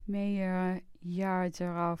mehr Jahre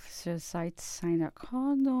darauf, so seit seiner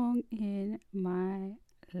Gründung in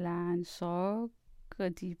Mailand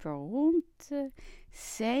sorgte die berühmte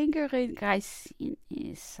Sängerin Greisin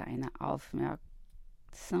seine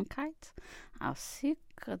Aufmerksamkeit auf sich.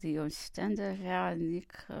 Die Umstände werden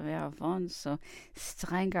nicht mehr von so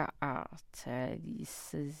strenger Art,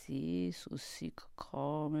 ließe sie zu sich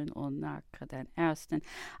kommen und nach den ersten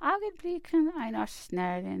Augenblicken einer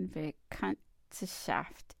schnellen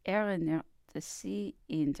Bekanntschaft erinnerte sie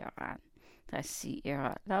ihn daran, dass sie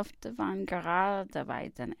ihre Laufbahn gerade bei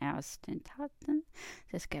den ersten Taten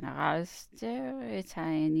des Generals der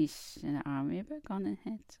italienischen Armee begonnen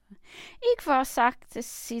hätte. Ich war, sagte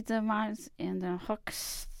sie damals, in den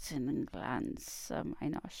höchsten Glanz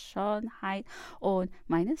meiner Schönheit und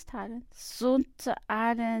meines Talents. Unter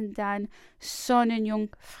allen den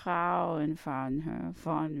Sonnenjungfrauen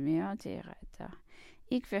von mir die Rede.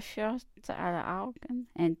 Ich verführte alle Augen,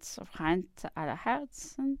 entbrannte alle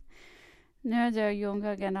Herzen. Nur der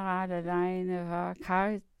junge General alleine war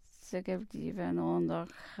kalt geblieben und doch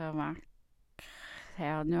machte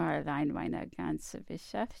er nur allein meine ganze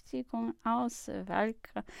Beschäftigung aus,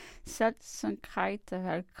 welcher Seltsamkeit,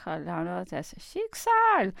 welcher Laune das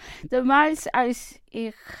Schicksal. Damals, als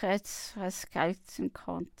ich etwas gelten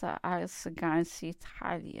konnte, als ganz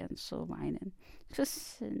Italien zu meinen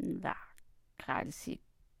Füßen lag, als ich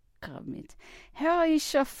mit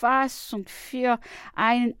herrlicher Fassung für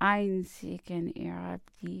einen einzigen ihrer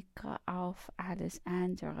Blicke auf alles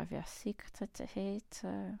andere verzichtet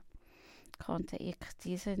hätte, konnte ich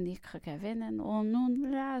diese nicht gewinnen. Und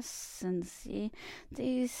nun lassen Sie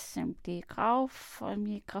diesen Blick auf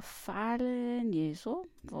mich gefallen, Jesu,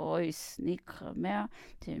 wo es nicht mehr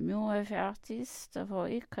die Mühe wert ist, wo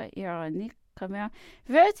ich ihr nicht mehr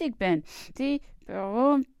würdig bin. Die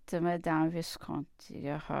berühmte Madame Visconti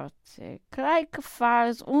gehörte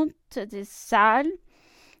gleichfalls unter den Saal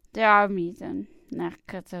der Armiden,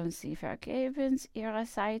 nachdem sie vergebens ihre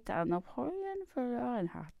Seite an Napoleon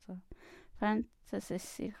verloren hatte. Wandte sie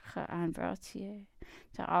sich an Berthier,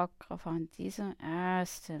 der auch von diesem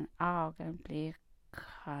ersten Augenblick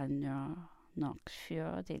nur noch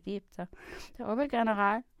für die Liebte. Der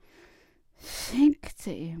Obergeneral schenkte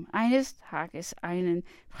ihm eines Tages einen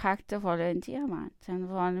prachtvollen Diamanten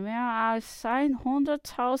von mehr als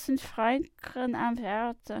 100.000 Franken am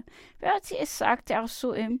Werte. Bertie sagte auch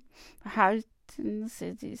zu ihm, behalten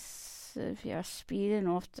Sie dies, wir spielen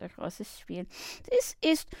oft großes Spiel. Dies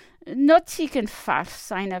ist nötigenfalls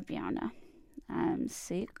seine Birne.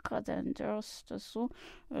 Sicher den Durst zu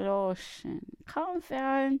löschen. Kaum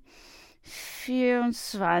wären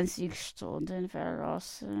 24 Stunden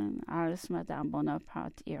verlassen, als Madame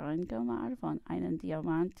Bonaparte ihren Gemahl von einem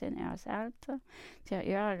Diamanten erzählte, der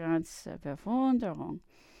ihre ganze Bewunderung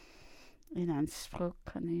in Anspruch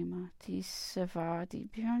nehme. Diese war die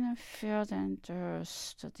Birne für den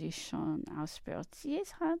Durst, die schon aus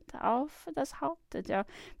Berthiers Hand auf das Haupt der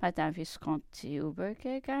Madame Visconti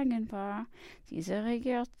übergegangen war. Diese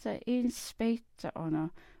regierte ihn später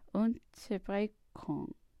ohne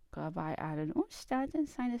Unterbrechung bei allen Umständen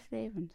seines Lebens.